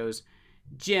ultimately chose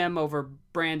Jim over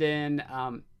Brandon.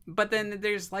 But then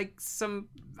there's like some,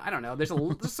 I don't know, there's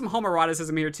some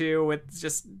homoeroticism here too, with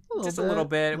just a little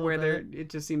bit where it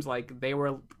just seems like they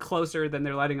were closer than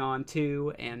they're letting on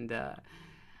to. And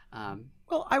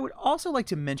well, I would also like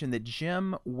to mention that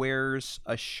Jim wears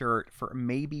a shirt for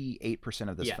maybe 8%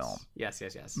 of this film. Yes.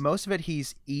 Most of it he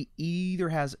either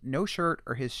has no shirt,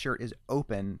 or his shirt is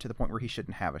open to the point where he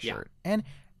shouldn't have a shirt. And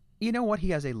you know what?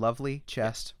 He has a lovely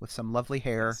chest with some lovely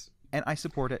hair. Yes. And I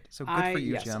support it, so good for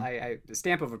you, Jim. I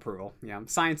stamp of approval. Yeah,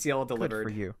 sign, seal, delivered.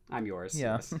 Good for you. I'm yours.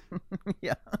 Yeah. Yes.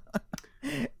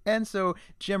 Yeah. And so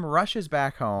Jim rushes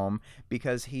back home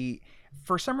because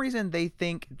for some reason, they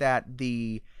think that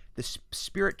the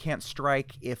spirit can't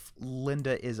strike if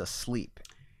Linda is asleep,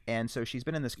 and so she's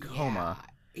been in this coma.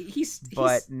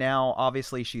 But now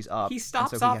obviously she's up. He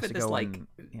stops off at this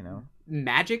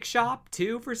magic shop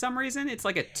too for some reason. It's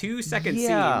like a 2-second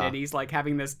scene, and he's like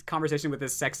having this conversation with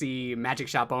this sexy magic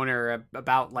shop owner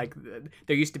about like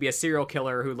there used to be a serial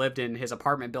killer who lived in his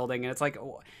apartment building, and it's like,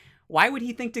 why would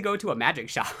he think to go to a magic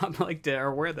shop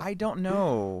I don't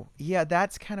know. Yeah,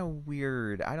 that's kind of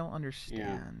weird. I don't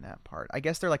understand that part. I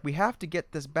guess they're like, we have to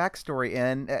get this backstory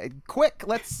in. Quick,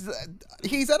 let's.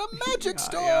 He's at a magic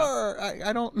store. Yeah.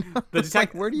 I don't know. The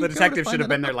detective should have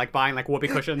been there, like buying like whoopee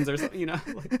cushions or something. You know.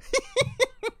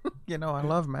 You know, I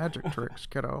love magic tricks,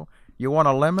 kiddo. You want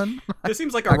a lemon? This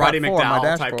seems like a Roddy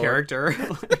McDowall type character.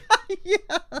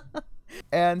 Yeah.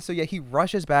 And so he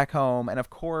rushes back home, and of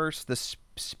course the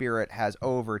spirit has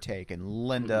overtaken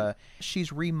Linda.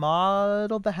 She's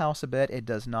remodeled the house a bit. It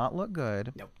does not look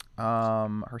good. Nope.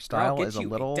 Her style is a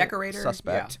little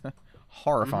suspect.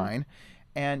 Horrifying.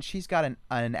 And she's got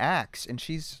an axe, and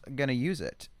she's gonna use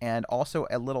it, and also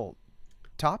a little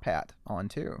top hat on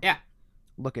too. Yeah.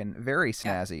 Looking very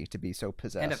snazzy to be so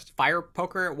possessed. And a fire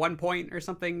poker at one point or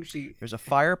something. There's a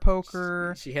fire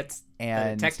poker. She hits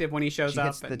the detective when he shows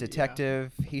up. The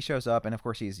detective. He shows up, and of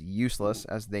course he's useless,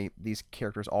 as these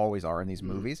characters always are in these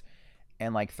movies,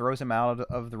 and like throws him out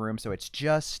of the room. So it's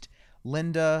just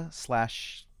Linda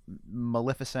 /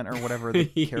 Maleficent, or whatever the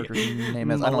character's name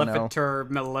is. I don't know.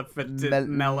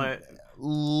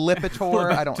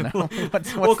 Lipitor, I don't know.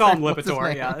 We'll call him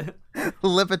Lipitor, yeah.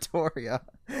 Lipitor, yeah.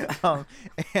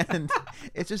 And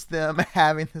it's just them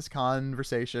having this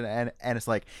conversation, and it's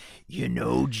like, you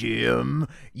know, Jim,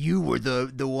 you were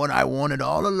the one I wanted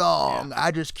all along. Yeah.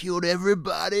 I just killed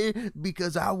everybody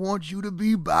because I want you to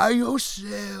be by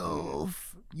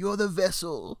yourself. You're the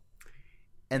vessel.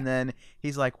 And then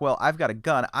he's like, well, I've got a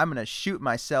gun. I'm going to shoot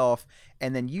myself,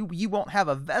 and then you won't have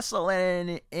a vessel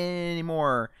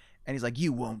anymore. And he's like,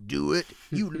 you won't do it.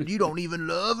 You don't even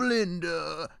love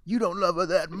Linda. You don't love her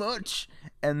that much.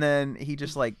 And then he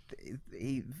just like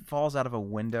he falls out of a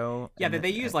window. Yeah,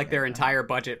 they use like their entire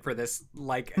budget for this,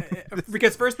 like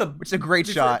because first which is a great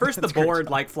shot. First the board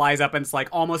like flies up and it's like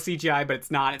almost CGI, but it's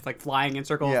not. It's like flying in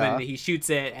circles. Yeah. And then he shoots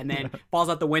it and then falls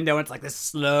out the window. And it's like this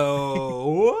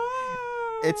slow.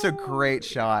 It's a great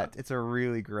shot. It's a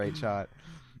really great shot.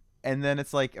 And then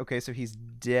it's like, okay, so he's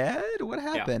dead? What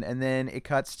happened? Yeah. And then it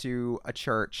cuts to a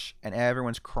church, and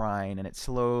everyone's crying, and it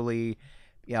slowly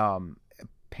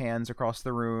pans across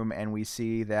the room, and we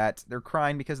see that they're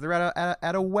crying because they're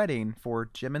at a wedding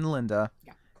for Jim and Linda.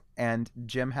 Yeah. And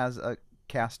Jim has a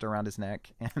cast around his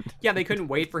neck. And yeah, they couldn't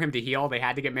wait for him to heal. They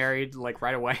had to get married like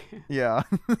right away. Yeah.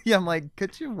 Yeah, I'm like,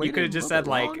 could you wait? You could have just said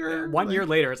like longer? 1 year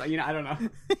later. It's like, I don't know.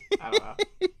 I don't know.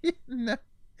 No.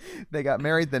 They got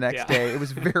married the next day. It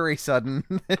was very sudden.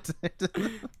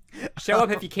 Show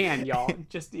up if you can, y'all.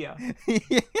 Just yeah.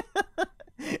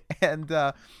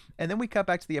 And then we cut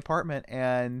back to the apartment,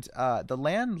 and the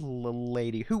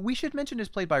landlady, who we should mention is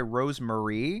played by Rose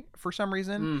Marie for some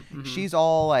reason. Mm-hmm. She's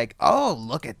all like, "Oh,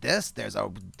 look at this! There's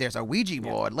a Ouija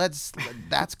board.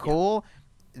 That's cool."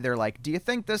 Yeah. They're like, "Do you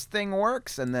think this thing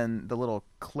works?" And then the little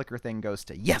clicker thing goes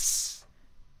to yes,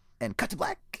 and cut to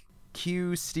black.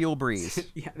 Cue Steel Breeze.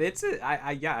 Yeah, it's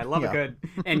I love a good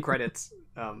end credits.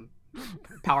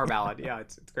 Power ballad. Yeah,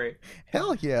 it's great.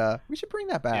 Hell yeah, we should bring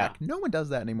that back. No one does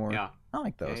that anymore. Yeah, I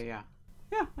like those. Yeah.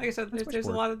 Like I said, there's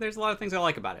a lot of things I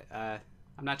like about it.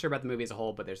 I'm not sure about the movie as a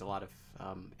whole, but there's a lot of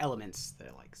elements that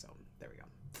I like. So there we go.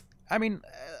 I mean,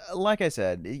 like I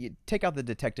said, you take out the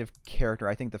detective character,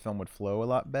 I think the film would flow a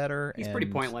lot better. He's pretty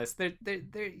pointless.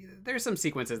 There's some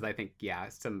sequences that I think,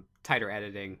 some tighter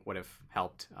editing would have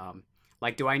helped.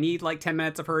 Like, do I need like 10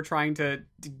 minutes of her trying to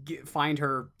find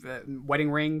her wedding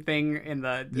ring thing in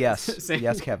the... Yes,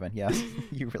 yes, Kevin, yes,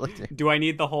 you really do. Do I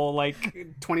need the whole like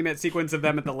 20-minute sequence of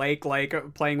them at the lake,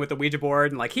 like playing with the Ouija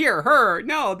board and like, here, her,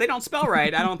 no, they don't spell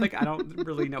right. I don't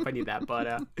really know if I need that,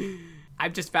 but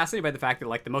I'm just fascinated by the fact that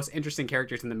like the most interesting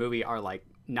characters in the movie are like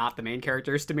not the main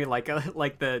characters to me, like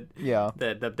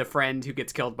the friend who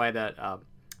gets killed by the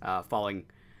falling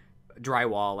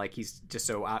drywall, like he's just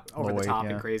so over the top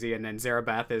and crazy, and then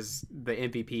Zarabeth is the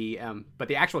MVP, but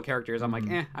the actual characters I'm like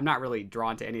I'm not really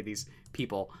drawn to any of these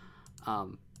people.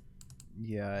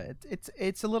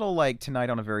 It's a little like Tonight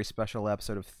on a Very Special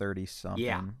Episode of 30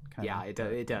 something.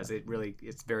 It does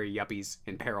it's very yuppies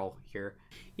in peril here.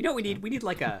 You know what we need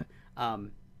like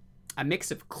a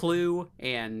mix of Clue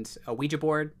and a Ouija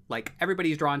board. Like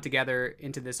everybody's drawn together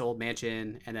into this old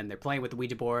mansion, and then they're playing with the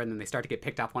Ouija board, and then they start to get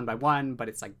picked off one by one, but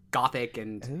it's like gothic,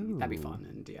 and that'd be fun.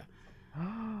 And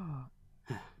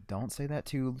don't say that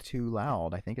too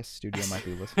loud. I think a studio might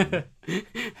be listening.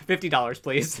 $50,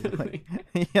 please.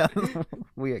 Yeah,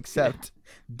 we accept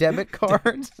debit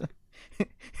cards.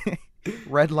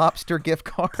 Red Lobster gift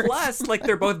cards. Plus, like,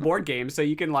 they're both board games, so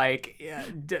you can like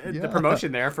the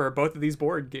promotion there for both of these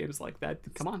board games like that.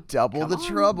 Come on, double the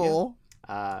trouble.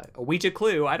 Yeah. A Ouija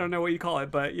Clue. I don't know what you call it,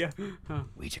 but yeah.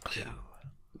 Ouija Clue.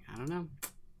 I don't know.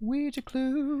 Ouija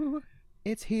Clue.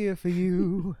 It's here for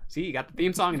you. See, you got the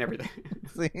theme song and everything.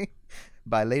 See,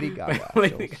 by Lady Gaga.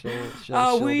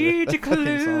 Ouija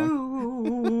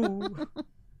Clue.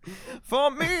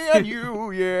 For me and you,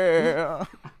 yeah.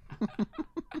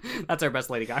 That's our best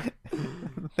Lady Gaga.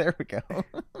 There we go.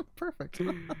 Perfect.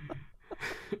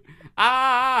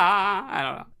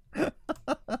 I don't know.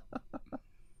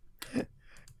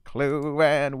 Clue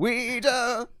and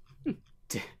Ouija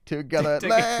together at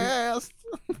last.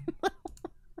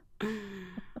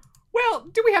 Well,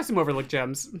 do we have some overlooked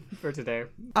gems for today?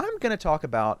 I'm going to talk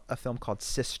about a film called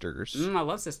Sisters. I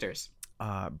love Sisters.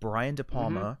 Brian De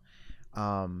Palma.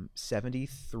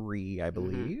 73, I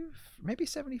believe, maybe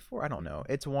 74. I don't know.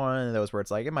 It's one of those where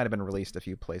it's like it might have been released a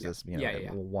few places,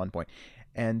 at one point,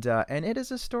 and it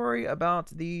is a story about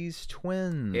these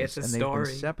twins. It's a and story.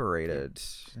 They've been separated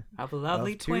of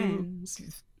lovely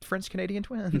twins, French Canadian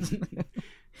twins,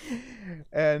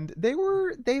 and they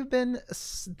were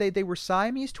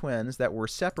Siamese twins that were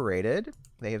separated.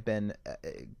 They have been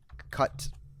cut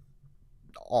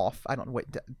off. I don't know.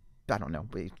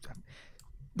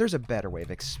 There's a better way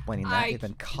of explaining that. They've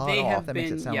been cut off. That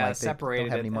makes it sound like separated they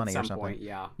don't have any money at or something. Point,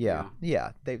 yeah.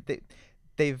 They've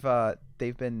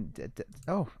been.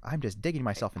 Oh, I'm just digging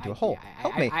myself into a hole.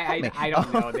 Help me. I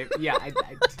don't know.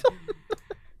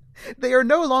 They are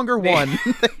no longer one.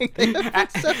 They have been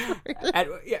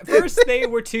separated. First they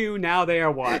were two. Now they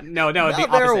are one. No, now the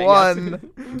they're opposite.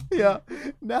 One. Yes.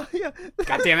 Yeah.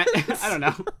 God damn it! I don't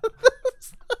know.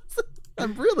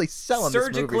 I'm really selling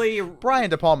surgically, this movie. Brian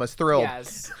De Palma's thrilled.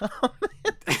 Yes.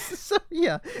 So,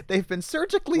 yeah, they've been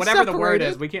surgically whatever separated. The word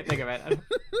is, we can't think of it.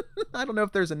 I don't know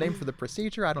if there's a name for the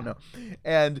procedure. I don't know.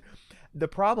 And the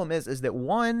problem is that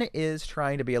one is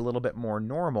trying to be a little bit more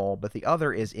normal, but the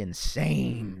other is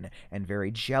insane and very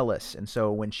jealous. And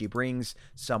so when she brings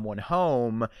someone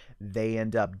home, they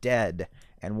end up dead.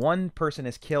 And one person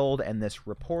is killed, and this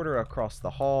reporter across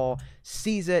the hall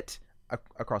sees it.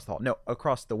 Across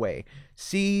the way.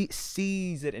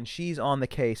 Sees it, and she's on the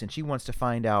case, and she wants to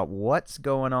find out what's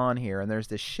going on here. And there's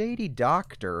this shady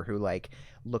doctor who like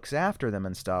looks after them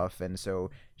and stuff, and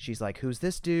so she's like, who's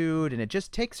this dude? And it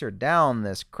just takes her down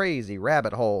this crazy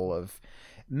rabbit hole of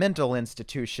mental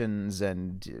institutions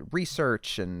and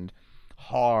research and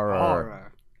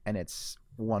horror. And it's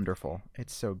wonderful.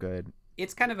 It's so good.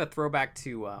 It's kind of a throwback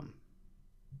to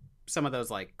some of those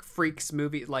like Freaks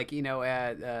movies, like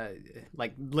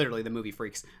like literally the movie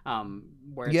Freaks,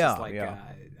 where it's just like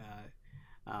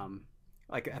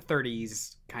like a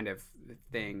 30s kind of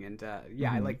thing, and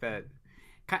I like a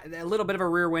little bit of a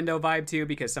Rear Window vibe too,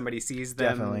 because somebody sees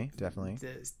them. Definitely.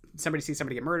 Somebody sees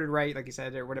somebody get murdered, right? Like you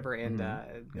said, or whatever. And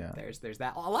there's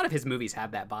that. A lot of his movies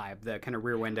have that vibe, the kind of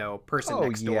Rear Window person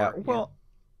next door. Yeah. Well,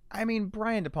 I mean,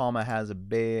 Brian De Palma has a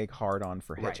big hard-on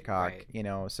for Hitchcock, you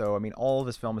know. So I mean, all of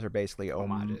his films are basically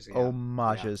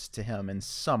homages to him in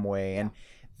some way. And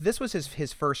this was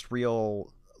his first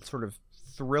real sort of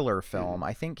thriller film.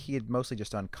 I think he had mostly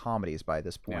just done comedies by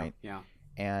this point. Yeah.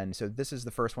 And so this is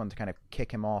the first one to kind of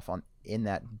kick him off in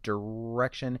that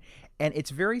direction. And it's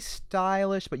very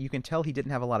stylish, but you can tell he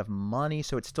didn't have a lot of money,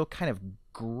 so it's still kind of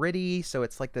gritty. So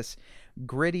it's like this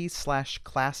gritty /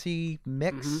 classy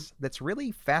mix that's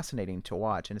really fascinating to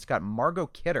watch. And it's got Margot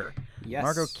Kidder. Yes.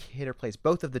 Margot Kidder plays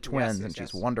both of the twins, and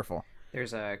she's wonderful.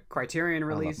 There's a Criterion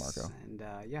release. I love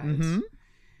Margot. And it's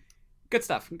good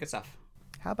stuff. Good stuff.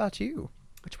 How about you?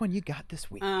 Which one you got this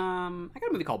week? I got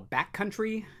a movie called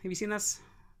Backcountry. Have you seen this?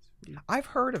 I've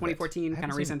heard of 2014, it.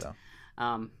 kind of recent.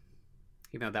 Even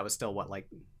though that was still, like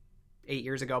 8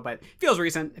 years ago, but it feels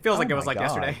recent. It feels like it was like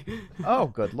yesterday. Oh,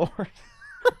 good Lord.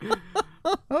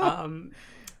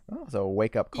 So a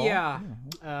wake-up call. Yeah.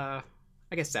 I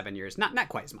guess 7 years. Not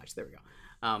quite as much. There we go.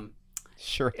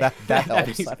 Sure, that helps. That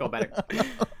makes me feel better.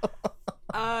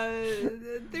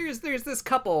 There's this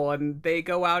couple, and they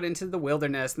go out into the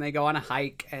wilderness, and they go on a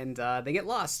hike, and they get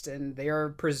lost, and they are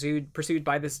pursued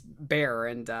by this bear.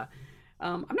 And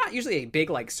I'm not usually a big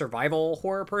like survival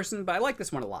horror person, but I like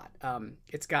this one a lot.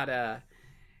 It's got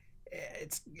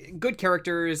it's good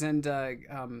characters, and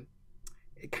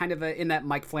kind of in that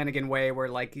Mike Flanagan way, where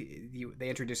like they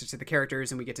introduce us to the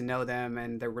characters, and we get to know them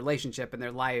and their relationship and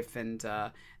their life, and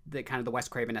the kind of the Wes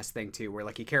Craven-esque thing too, where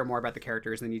like you care more about the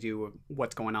characters than you do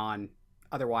what's going on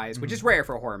otherwise, which is rare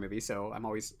for a horror movie. So I'm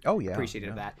always appreciative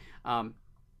of that.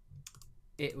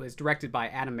 It was directed by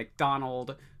Adam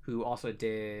McDonald, who also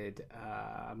did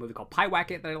a movie called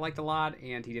Pyewacket that I liked a lot,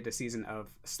 and he did a season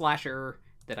of Slasher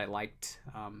that I liked.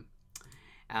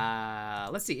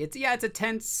 Let's see. It's a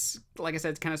tense, like I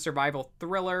said, it's kind of survival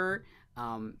thriller.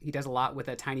 He does a lot with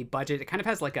a tiny budget. It kind of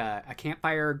has like a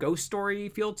campfire ghost story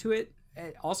feel to it.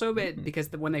 Also,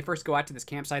 because when they first go out to this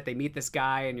campsite, they meet this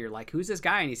guy, and you're like, who's this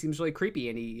guy? And he seems really creepy,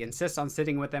 and he insists on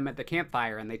sitting with them at the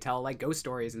campfire, and they tell like ghost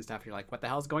stories and stuff. You're like, what the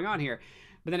hell's going on here?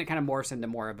 But then it kind of morphs into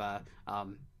more of a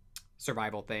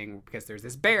survival thing, because there's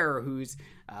this bear who's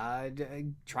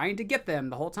trying to get them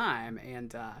the whole time,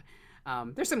 and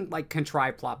there's some like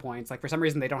contrived plot points. Like for some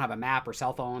reason they don't have a map or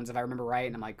cell phones, if I remember right.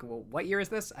 And I'm like, well, what year is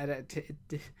this?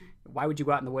 Why would you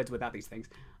go out in the woods without these things?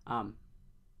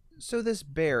 So this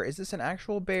bear, is this an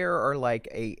actual bear or like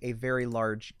a very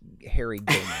large hairy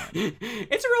gay man?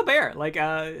 It's a real bear. Like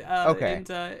okay. And,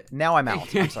 now I'm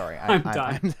out. I'm sorry. I'm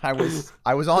done. I was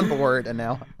on board, and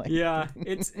now.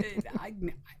 If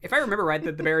I remember right,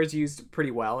 that the bear is used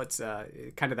pretty well. It's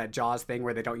kind of that Jaws thing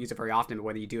where they don't use it very often, but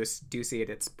when you do see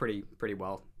it, it's pretty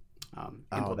well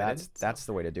implemented. That's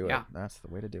the way to do it. Yeah. That's the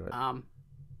way to do it. So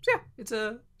yeah, it's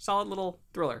a solid little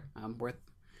thriller. Worth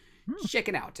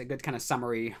checking out. A good kind of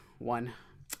summary one.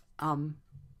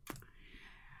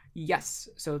 Yes,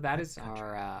 so that is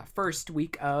our first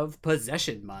week of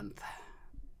Possession Month.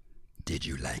 Did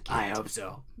you like it? I hope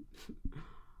so.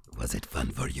 Was it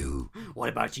fun for you? What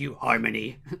about you,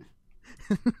 Harmony?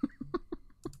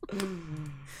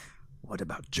 What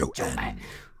about Joanne?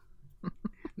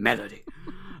 Melody.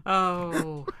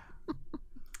 Oh.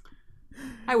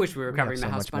 I wish we were covering so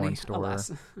the House Bunny.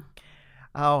 Alas.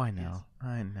 Oh, I know.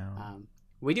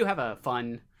 We do have a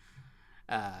fun,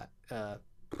 what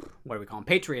do we call them?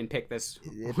 Patreon pick this.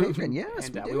 Patreon, yes,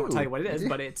 and we won't tell you what it is,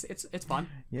 but it's fun.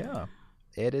 Yeah,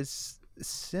 it is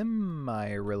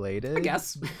semi-related, I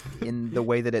guess, in the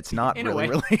way that it's not in really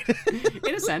related.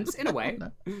 In a sense, in a way.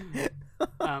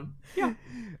 Yeah.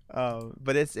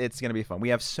 But it's gonna be fun. We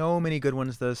have so many good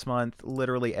ones this month.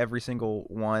 Literally every single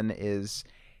one is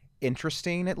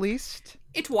interesting, at least.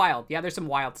 It's wild. Yeah, there's some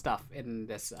wild stuff in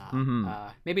this.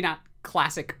 Maybe not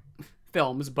classic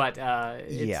films, but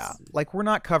yeah, like we're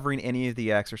not covering any of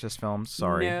the Exorcist films.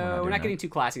 Sorry, no, we're not getting too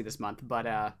classy this month.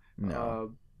 But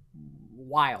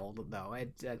wild though.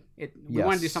 We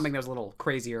want to do something that was a little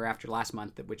crazier after last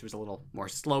month, which was a little more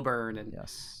slow burn and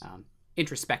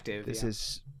introspective. This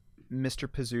is Mr.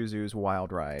 Pazuzu's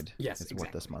Wild Ride. Yes, it's exactly.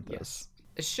 what this month is.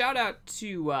 A shout out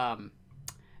to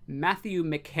Matthew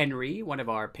McHenry, one of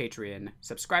our Patreon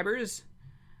subscribers.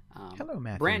 Hello,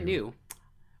 Matthew. Brand new.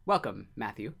 welcome,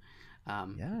 Matthew.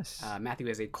 Yes. Matthew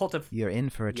is a cult of... You're in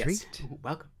for a Yes, treat.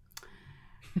 welcome.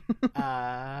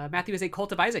 Matthew is a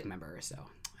Cult of Isaac member, so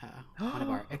one of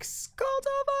our... Cult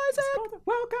of Isaac!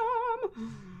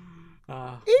 Welcome!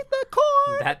 Eat the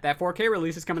corn! That 4K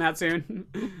release is coming out soon.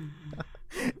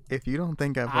 If you don't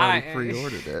think I've already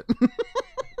pre-ordered it.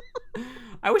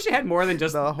 I wish it had more than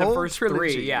just the whole first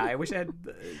trilogy. 3. Yeah, I wish it had...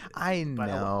 I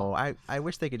know. I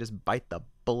wish they could just bite the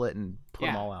bullet and put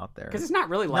them all out there. Because it's not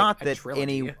really like not a that trilogy.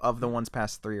 any of the ones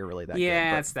past 3 are really that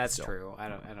yeah, good. that's still. true. I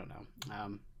don't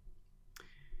know.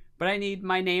 But I need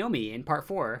my Naomi in part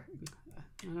 4.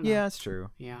 I don't know. Yeah, it's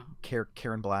true. Yeah.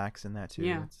 Karen Black's in that too.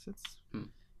 Yeah.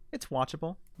 It's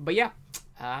watchable. But yeah.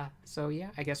 So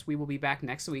yeah, I guess we will be back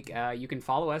next week. You can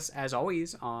follow us as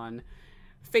always on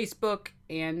Facebook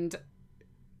and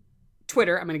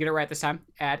Twitter. I'm going to get it right this time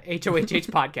at HOHH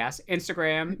Podcast.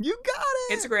 Instagram. You got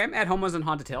it. Instagram at Homos on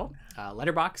Haunted Hill.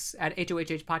 Letterbox at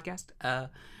HOHH Podcast.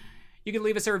 You can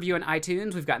leave us a review on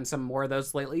iTunes. We've gotten some more of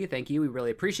those lately. Thank you. We really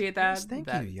appreciate that. Yes, thank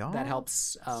that, you, y'all. That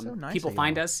helps So nice people of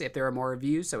find y'all. us if there are more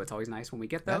reviews. So it's always nice when we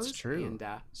get those. That's true. And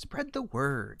spread the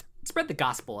word spread the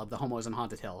gospel of the Homos on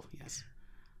Haunted Hill. Yes.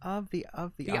 of the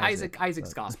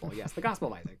Isaac's gospel. Yes, the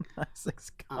gospel of Isaac.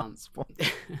 Isaac's gospel.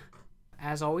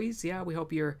 As always, yeah, we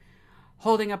hope you're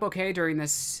holding up okay during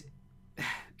this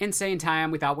insane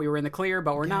time. We thought we were in the clear,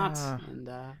 but we're not. And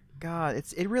God,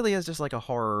 it really is just like a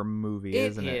horror movie,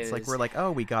 isn't it? It's like is. we're like,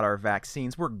 oh, we got our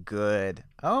vaccines, we're good.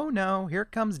 Oh no, here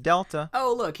comes Delta.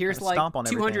 oh, look, here's Gotta like stomp on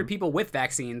 200 everything. people with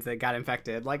vaccines that got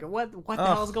infected. Like, what the Ugh.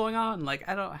 hell's going on? Like,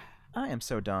 I don't. I am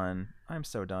so done. I'm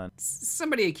so done.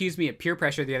 Somebody accused me of peer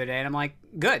pressure the other day, and I'm like,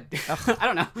 good. I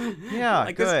don't know. Yeah,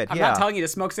 like good, I'm yeah. not telling you to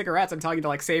smoke cigarettes. I'm telling you to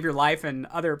like save your life and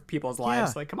other people's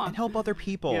lives. Yeah, Like, come on. and help other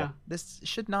people. Yeah. This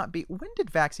should not be. When did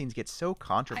vaccines get so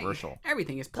controversial?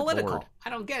 Everything is political. Lord. I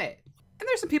don't get it. And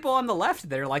there's some people on the left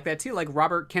that are like that too. Like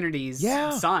Robert Kennedy's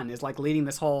son is like leading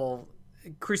this whole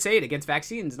crusade against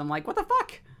vaccines, and I'm like, what the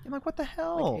fuck? I'm like, what the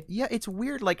hell? Like, yeah, it's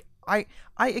weird. Like I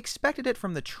expected it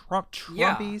from the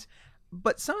Trumpies,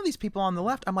 but some of these people on the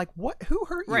left, I'm like, what? Who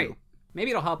hurt you? Right.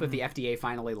 Maybe it'll help if the FDA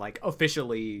finally like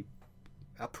officially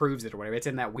approves it or whatever. It's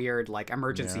in that weird like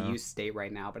emergency use state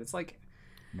right now, but it's like,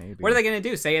 Maybe. what are they going to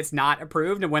do? Say it's not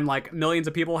approved, and when like millions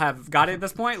of people have got it at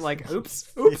this point, like,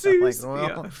 oopsies.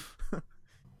 Yeah, like, well.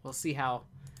 We'll see how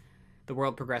the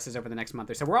world progresses over the next month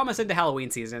or so. We're almost into Halloween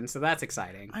season, so that's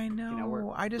exciting. I know. You know,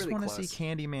 we're I just really want to see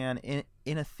close. Candyman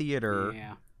in a theater.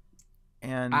 Yeah.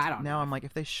 And I don't now know. I'm like,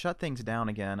 if they shut things down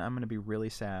again, I'm going to be really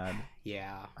sad.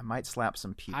 Yeah. I might slap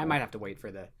some people. I might have to wait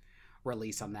for the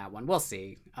release on that one. We'll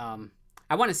see.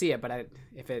 I want to see it, but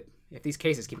if these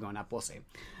cases keep going up, we'll see.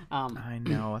 I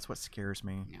know. That's what scares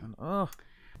me. Yeah. And, ugh.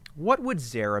 What would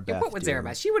Zarabeth What would do?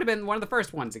 Zarabeth? She would have been one of the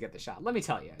first ones to get the shot. Let me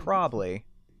tell you. Probably.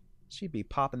 She'd be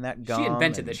popping that gum. She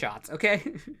invented the and shots, okay?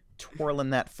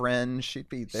 twirling that fringe. She'd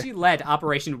be there. She led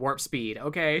Operation Warp Speed,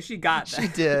 okay? She got that. She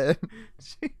did.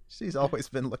 She's always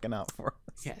been looking out for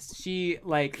us. Yes, she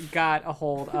like got a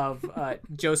hold of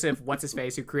Joseph what's his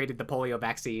face who created the polio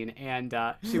vaccine, and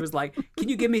she was like, "Can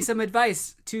you give me some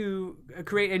advice to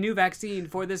create a new vaccine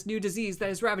for this new disease that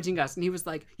is ravaging us?" And he was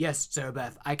like, "Yes,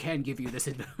 Zarabeth, I can give you this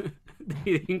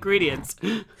the ingredients."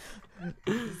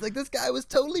 It's like, this guy was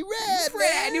totally rad,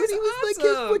 Rad, man. he was like, awesome.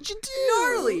 here's what you do.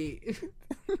 Gnarly.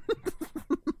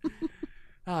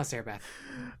 Oh, Zarabeth.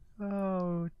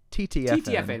 Oh, TTFN.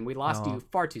 TTFN. We lost Oh, you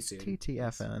far too soon.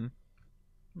 TTFN.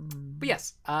 But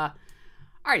yes.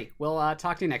 Alrighty. We'll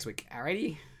talk to you next week.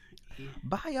 Alrighty.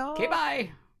 Bye, y'all. Okay. Bye.